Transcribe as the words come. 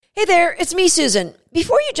Hey there, it's me, Susan.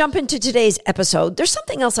 Before you jump into today's episode, there's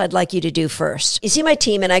something else I'd like you to do first. You see, my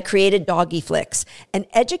team and I created Doggy Flicks, an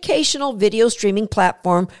educational video streaming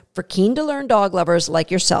platform for keen-to-learn dog lovers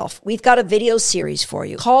like yourself. We've got a video series for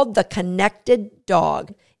you called The Connected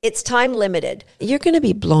Dog. It's time limited. You're going to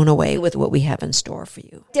be blown away with what we have in store for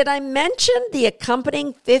you. Did I mention the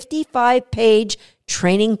accompanying 55-page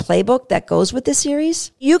training playbook that goes with the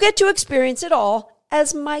series? You get to experience it all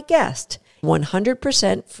as my guest.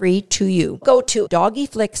 100% free to you. Go to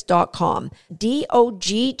doggyflix.com,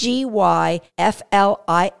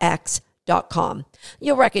 DOGGYFLIX.com.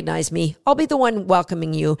 You'll recognize me. I'll be the one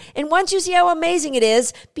welcoming you. And once you see how amazing it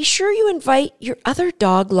is, be sure you invite your other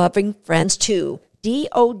dog-loving friends too.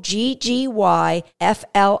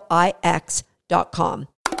 DOGGYFLIX.com.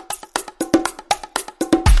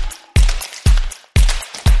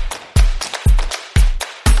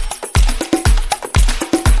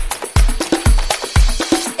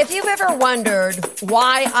 If you've ever wondered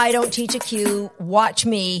why I don't teach a cue, watch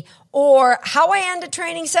me, or how I end a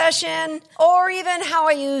training session, or even how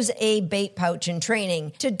I use a bait pouch in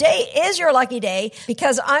training, today is your lucky day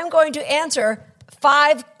because I'm going to answer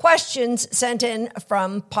 5 questions sent in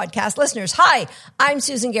from podcast listeners. Hi, I'm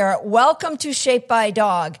Susan Garrett. Welcome to Shaped by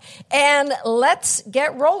Dog. And let's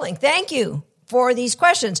get rolling. Thank you for these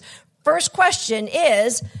questions. First question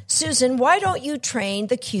is, Susan, why don't you train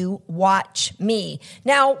the cue Watch Me?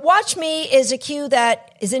 Now, Watch Me is a cue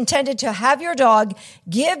that is intended to have your dog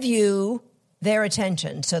give you their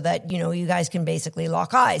attention so that, you guys can basically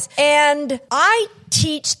lock eyes. And I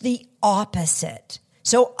teach the opposite.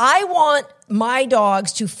 So I want my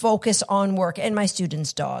dogs to focus on work and my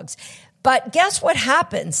students' dogs. But guess what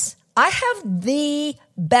happens? I have the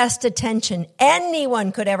best attention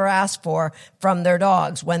anyone could ever ask for from their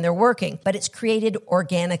dogs when they're working, but it's created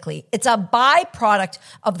organically. It's a byproduct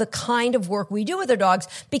of the kind of work we do with our dogs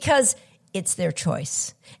because it's their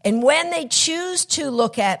choice. And when they choose to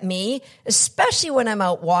look at me, especially when I'm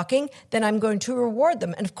out walking, then I'm going to reward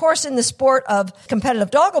them. And of course, in the sport of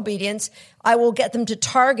competitive dog obedience, I will get them to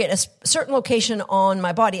target a certain location on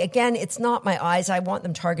my body. Again, it's not my eyes. I want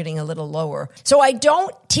them targeting a little lower. So I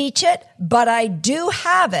don't teach it, but I do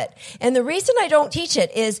have it. And the reason I don't teach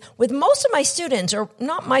it is with most of my students, or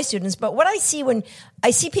not my students, but what I see when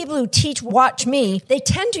I see people who teach Watch Me, they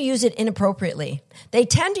tend to use it inappropriately. They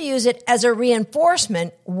tend to use it as a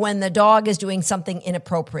reinforcement when the dog is doing something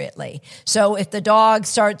inappropriately. So if the dog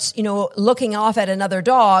starts, looking off at another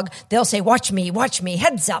dog, they'll say, watch me,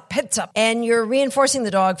 heads up. And you're reinforcing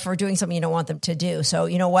the dog for doing something you don't want them to do. So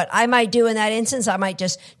you know what I might do in that instance? I might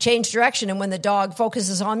just change direction. And when the dog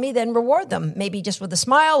focuses on me, then reward them, maybe just with a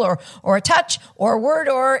smile or a touch or a word,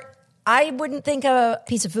 or I wouldn't think a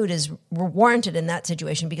piece of food is warranted in that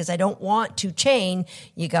situation because I don't want to chain.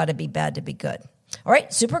 You got to be bad to be good. All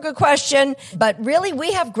right, super good question. But really,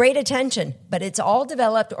 we have great attention, but it's all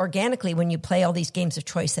developed organically when you play all these games of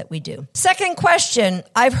choice that we do. Second question,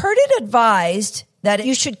 I've heard it advised that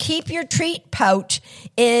you should keep your treat pouch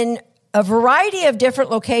in a variety of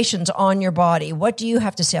different locations on your body. What do you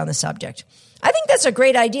have to say on the subject? I think that's a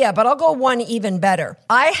great idea, but I'll go one even better.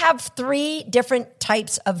 I have 3 different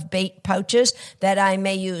types of bait pouches that I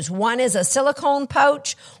may use. One is a silicone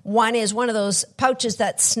pouch. One is one of those pouches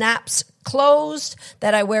that snaps closed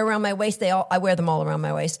that I wear around my waist. I wear them all around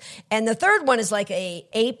my waist. And the third one is like a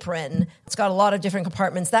apron. It's got a lot of different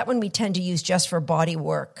compartments. That one we tend to use just for body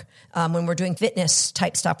work when we're doing fitness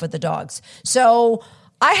type stuff with the dogs. So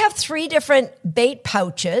I have 3 different bait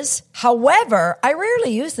pouches. However, I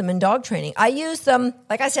rarely use them in dog training. I use them,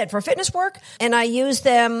 like I said, for fitness work, and I use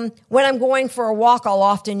them when I'm going for a walk. I'll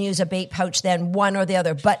often use a bait pouch then, one or the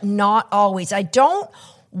other, but not always. I don't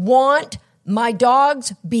want my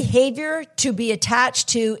dog's behavior to be attached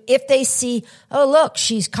to if they see, oh, look,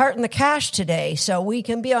 she's carting the cash today, so we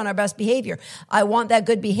can be on our best behavior. I want that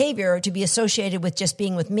good behavior to be associated with just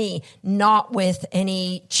being with me, not with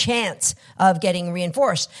any chance of getting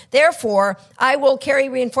reinforced. Therefore, I will carry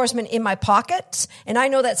reinforcement in my pockets, and I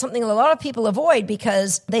know that's something a lot of people avoid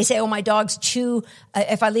because they say, oh, my dogs chew.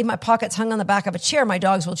 If I leave my pockets hung on the back of a chair, my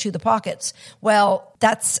dogs will chew the pockets. Well,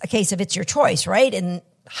 that's a case of it's your choice, right? And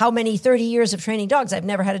how many 30 years of training dogs? I've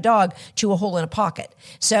never had a dog chew a hole in a pocket.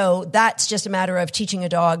 So that's just a matter of teaching a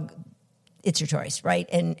dog it's your choice, right?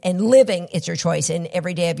 And living, it's your choice in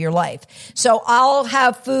every day of your life. So I'll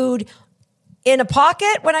have food in a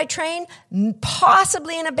pocket when I train,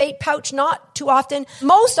 possibly in a bait pouch, not too often.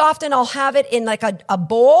 Most often I'll have it in like a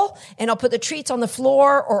bowl, and I'll put the treats on the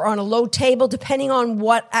floor or on a low table, depending on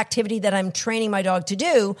what activity that I'm training my dog to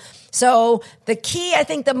do. So the key, I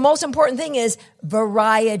think the most important thing is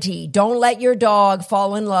variety. Don't let your dog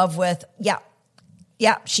fall in love with,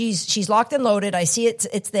 Yeah, she's locked and loaded. I see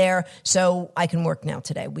it's there, so I can work now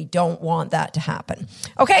today. We don't want that to happen.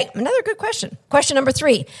 Okay, another good question. Question number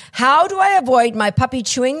 3. How do I avoid my puppy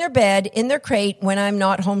chewing their bed in their crate when I'm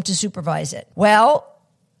not home to supervise it? Well,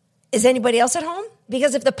 is anybody else at home?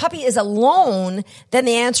 Because if the puppy is alone, then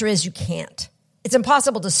the answer is you can't. It's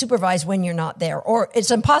impossible to supervise when you're not there, or it's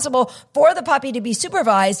impossible for the puppy to be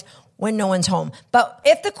supervised when no one's home. But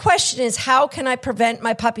if the question is, how can I prevent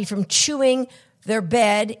my puppy from chewing their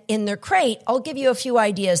bed in their crate, I'll give you a few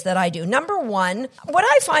ideas that I do. Number 1, what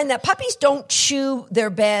I find that puppies don't chew their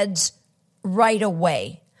beds right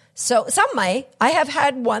away. So some may. I have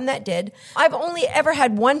had one that did. I've only ever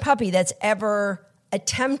had one puppy that's ever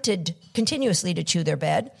attempted continuously to chew their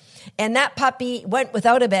bed. And that puppy went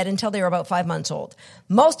without a bed until they were about 5 months old.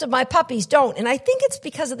 Most of my puppies don't. And I think it's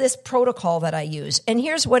because of this protocol that I use. And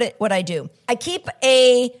here's what I do. I keep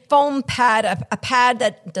a foam pad, a pad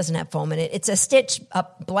that doesn't have foam in it. It's a stitch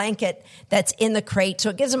blanket that's in the crate.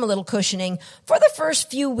 So it gives them a little cushioning for the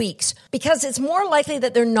first few weeks, because it's more likely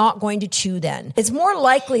that they're not going to chew then. It's more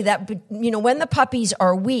likely that, when the puppies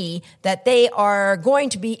are wee, that they are going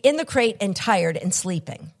to be in the crate and tired and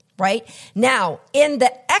sleeping. Right? Now, in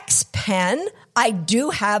the X-Pen, I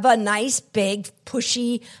do have a nice big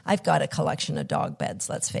pushy, I've got a collection of dog beds,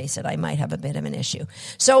 let's face it, I might have a bit of an issue.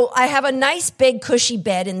 So I have a nice big cushy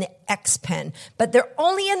bed in the X-Pen, but they're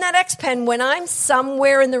only in that X-Pen when I'm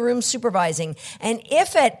somewhere in the room supervising. And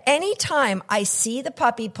if at any time I see the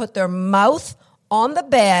puppy put their mouth on the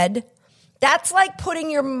bed, that's like putting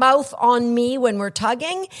your mouth on me when we're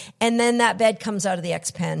tugging, and then that bed comes out of the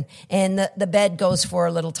X-Pen, and the bed goes for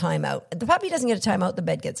a little timeout. The puppy doesn't get a timeout, the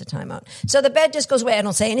bed gets a timeout. So the bed just goes away. I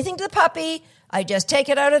don't say anything to the puppy. I just take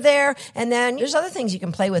it out of there, and then there's other things you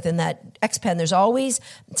can play with in that X-Pen. There's always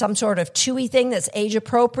some sort of chewy thing that's age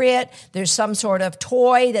appropriate. There's some sort of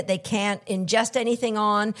toy that they can't ingest anything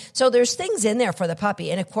on. So there's things in there for the puppy,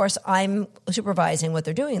 and of course, I'm supervising what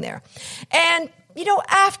they're doing there. And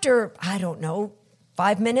after,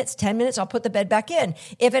 5 minutes, 10 minutes, I'll put the bed back in.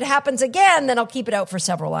 If it happens again, then I'll keep it out for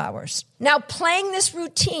several hours. Now, playing this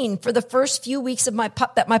routine for the first few weeks of my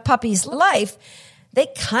puppy's life, they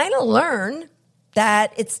kind of learn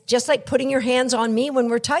that it's just like putting your hands on me when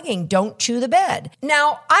we're tugging. Don't chew the bed.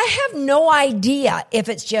 Now, I have no idea if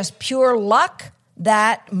it's just pure luck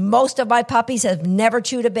that most of my puppies have never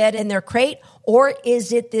chewed a bed in their crate, or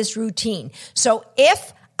is it this routine? So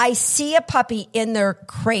if I see a puppy in their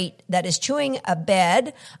crate that is chewing a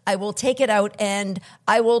bed, I will take it out and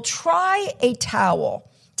I will try a towel.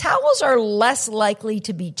 Towels are less likely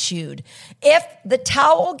to be chewed. If the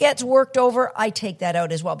towel gets worked over, I take that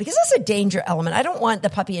out as well, because that's a danger element. I don't want the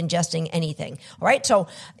puppy ingesting anything. All right. So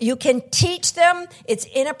you can teach them it's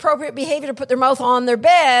inappropriate behavior to put their mouth on their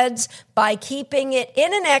beds by keeping it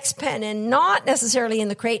in an X-Pen and not necessarily in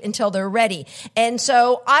the crate until they're ready. And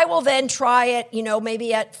so I will then try it,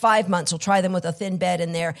 maybe at 5 months, we'll try them with a thin bed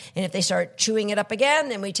in there. And if they start chewing it up again,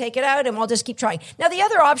 then we take it out and we'll just keep trying. Now, the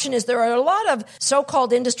other option is there are a lot of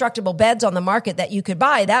so-called indestructible beds on the market that you could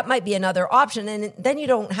buy. That might be another option. And then you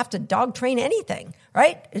don't have to dog train anything,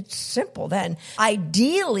 right? It's simple then.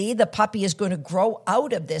 Ideally, the puppy is going to grow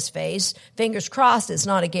out of this phase. Fingers crossed, it's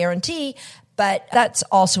not a guarantee, but that's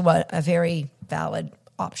also a very valid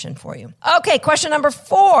option for you. Okay, question number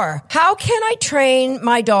 4. How can I train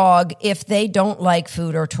my dog if they don't like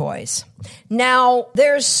food or toys? Now,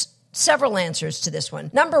 there's several answers to this one.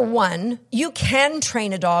 Number 1, you can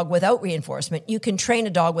train a dog without reinforcement. You can train a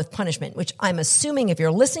dog with punishment, which I'm assuming if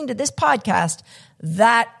you're listening to this podcast,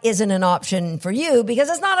 that isn't an option for you, because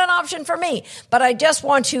it's not an option for me. But I just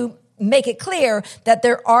want to make it clear that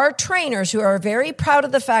there are trainers who are very proud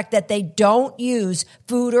of the fact that they don't use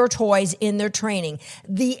food or toys in their training.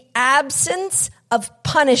 The absence of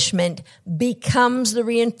punishment becomes the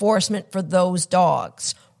reinforcement for those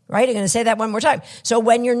dogs. Right? I'm going to say that one more time. So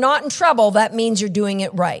when you're not in trouble, that means you're doing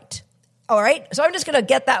it right. All right? So I'm just going to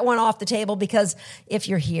get that one off the table, because if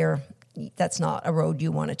you're here, that's not a road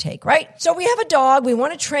you want to take, right? So we have a dog, we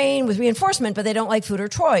want to train with reinforcement, but they don't like food or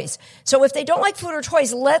toys. So if they don't like food or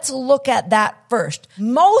toys, let's look at that first.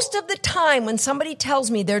 Most of the time when somebody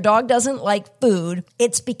tells me their dog doesn't like food,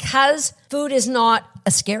 it's because food is not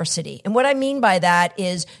a scarcity. And what I mean by that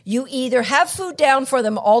is you either have food down for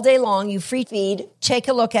them all day long, you free feed. Take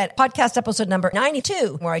a look at podcast episode number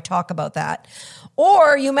 92, where I talk about that.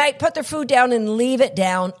 Or you might put their food down and leave it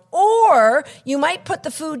down. Or you might put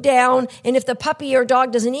the food down, and if the puppy or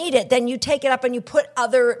dog doesn't eat it, then you take it up and you put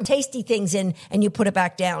other tasty things in and you put it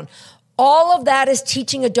back down. All of that is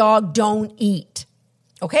teaching a dog don't eat.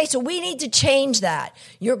 Okay, so we need to change that.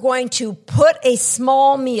 You're going to put a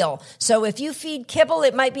small meal. So if you feed kibble,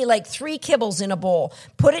 it might be like 3 kibbles in a bowl.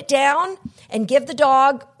 Put it down and give the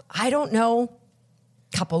dog, I don't know,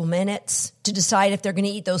 couple minutes to decide if they're going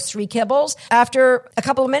to eat those 3 kibbles. After a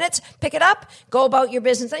couple of minutes, pick it up, go about your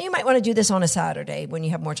business. Now, you might want to do this on a Saturday when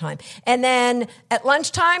you have more time. And then at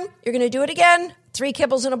lunchtime, you're going to do it again. 3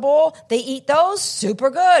 kibbles in a bowl. They eat those. Super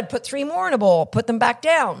good. Put 3 more in a bowl. Put them back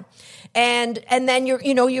down. And then you're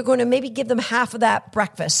going to maybe give them half of that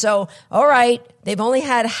breakfast. So, all right, they've only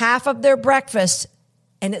had half of their breakfast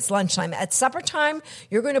and it's lunchtime. At supper time,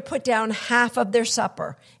 you're going to put down half of their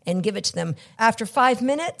supper and give it to them. After 5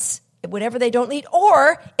 minutes, whatever they don't eat,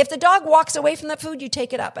 or if the dog walks away from the food, you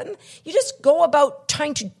take it up. And you just go about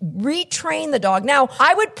trying to retrain the dog. Now,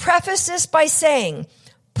 I would preface this by saying,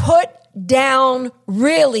 put down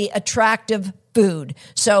really attractive food.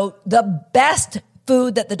 So the best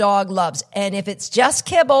food that the dog loves. And if it's just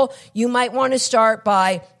kibble, you might want to start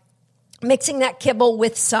by mixing that kibble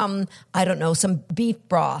with some beef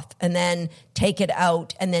broth, and then take it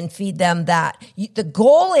out and then feed them that. The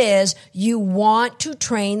goal is you want to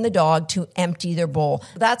train the dog to empty their bowl.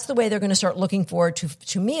 That's the way they're going to start looking forward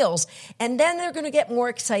to meals. And then they're going to get more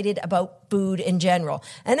excited about food in general.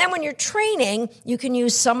 And then when you're training, you can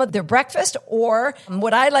use some of their breakfast, or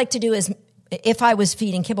what I like to do is, if I was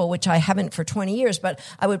feeding kibble, which I haven't for 20 years, but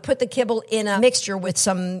I would put the kibble in a mixture with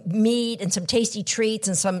some meat and some tasty treats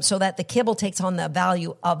and so that the kibble takes on the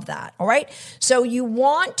value of that. All right. So you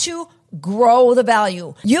want to grow the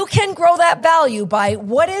value. You can grow that value by,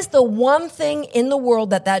 what is the one thing in the world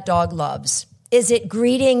that dog loves? Is it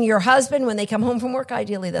greeting your husband when they come home from work?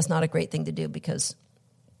 Ideally, that's not a great thing to do, because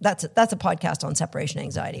that's a podcast on separation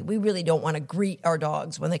anxiety. We really don't want to greet our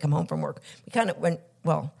dogs when they come home from work.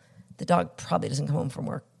 The dog probably doesn't come home from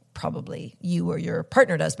work. Probably you or your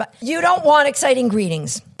partner does, but you don't want exciting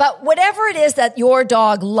greetings. But whatever it is that your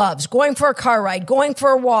dog loves, going for a car ride, going for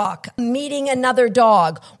a walk, meeting another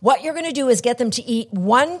dog, what you're going to do is get them to eat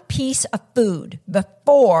one piece of food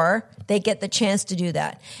before they get the chance to do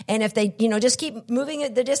that. And if they, just keep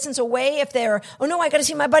moving the distance away, if they're, oh no, I got to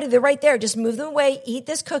see my buddy, they're right there. Just move them away, eat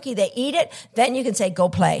this cookie, they eat it, then you can say, go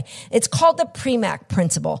play. It's called the Premack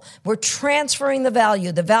principle. We're transferring the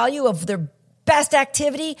value of their best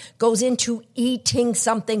activity goes into eating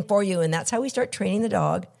something for you. And that's how we start training the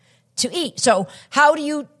dog to eat. So how do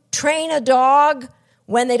you train a dog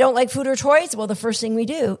when they don't like food or toys? Well, the first thing we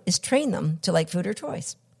do is train them to like food or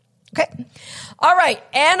toys. Okay. All right.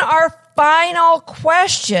 And our final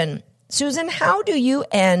question, Susan, how do you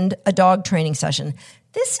end a dog training session?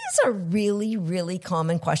 This is a really, really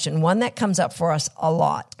common question, one that comes up for us a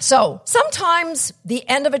lot. So sometimes the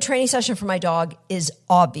end of a training session for my dog is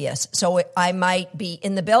obvious. So I might be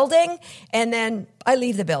in the building and then I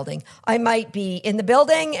leave the building. I might be in the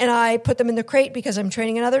building and I put them in the crate because I'm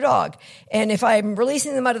training another dog. And if I'm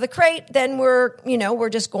releasing them out of the crate, then we're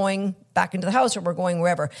just going back into the house, or we're going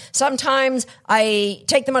wherever. Sometimes I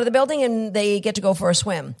take them out of the building and they get to go for a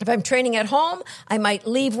swim. If I'm training at home, I might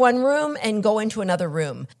leave one room and go into another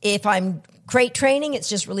room. If I'm crate training, it's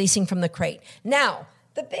just releasing from the crate. Now,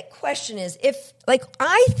 the big question is,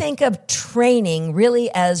 I think of training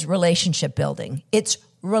really as relationship building. It's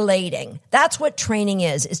relating. That's what training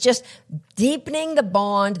is. It's just deepening the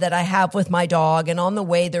bond that I have with my dog, and on the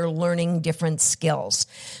way they're learning different skills.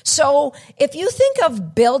 So if you think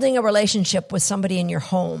of building a relationship with somebody in your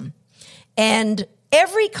home, and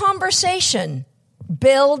every conversation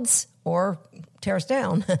builds or tears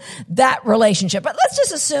down that relationship. But let's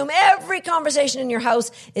just assume every conversation in your house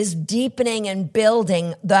is deepening and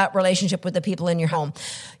building that relationship with the people in your home.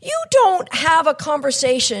 You don't have a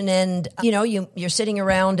conversation and, you're sitting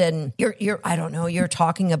around and you're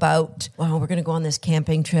talking about, well, we're going to go on this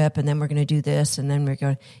camping trip and then we're going to do this and then we're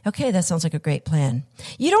going, okay, that sounds like a great plan.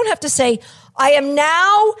 You don't have to say, I am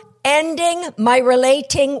now ending my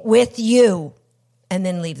relating with you, and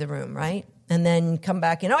then leave the room, right? And then come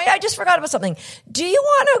back and, oh yeah, I just forgot about something. Do you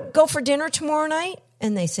want to go for dinner tomorrow night?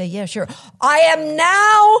 And they say, yeah, sure. I am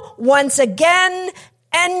now once again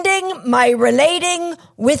ending my relating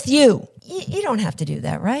with you. You don't have to do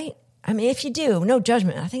that, right? I mean, if you do, no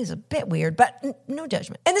judgment. I think it's a bit weird, but no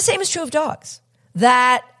judgment. And the same is true of dogs,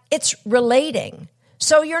 that it's relating.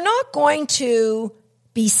 So you're not going to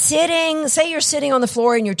be sitting, say you're sitting on the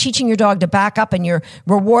floor and you're teaching your dog to back up and you're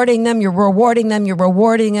rewarding them,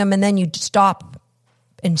 and then you stop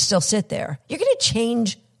and still sit there. You're going to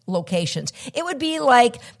change locations. It would be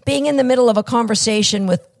like being in the middle of a conversation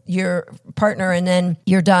with your partner and then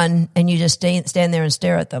you're done and you just stand there and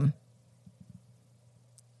stare at them.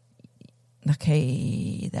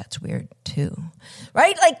 Okay, that's weird too,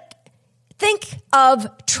 right? think of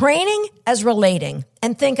training as relating,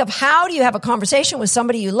 and think of how do you have a conversation with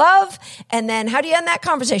somebody you love, and then how do you end that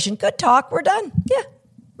conversation? Good talk, we're done. Yeah,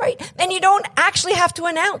 right. And you don't actually have to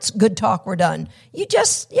announce good talk, we're done. You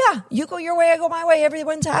just, you go your way, I go my way,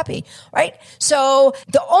 everyone's happy, right? So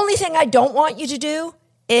the only thing I don't want you to do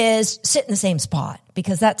is sit in the same spot,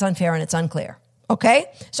 because that's unfair and it's unclear. Okay?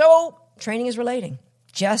 So training is relating.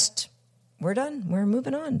 Just, we're done. We're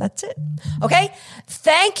moving on. That's it. Okay?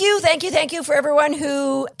 Thank you for everyone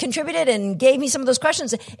who contributed and gave me some of those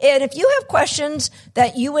questions. And if you have questions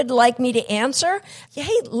that you would like me to answer,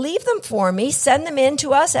 hey, leave them for me. Send them in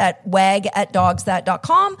to us at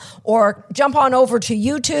wag@dogsthat.com, or jump on over to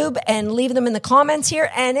YouTube and leave them in the comments here.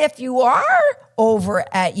 And if you are over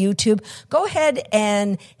at YouTube, go ahead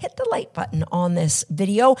and hit the like button on this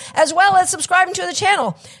video, as well as subscribing to the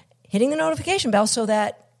channel, hitting the notification bell so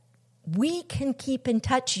that we can keep in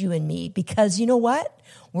touch, you and me, because you know what?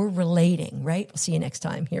 We're relating, right? We'll see you next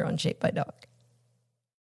time here on Shaped by Dog.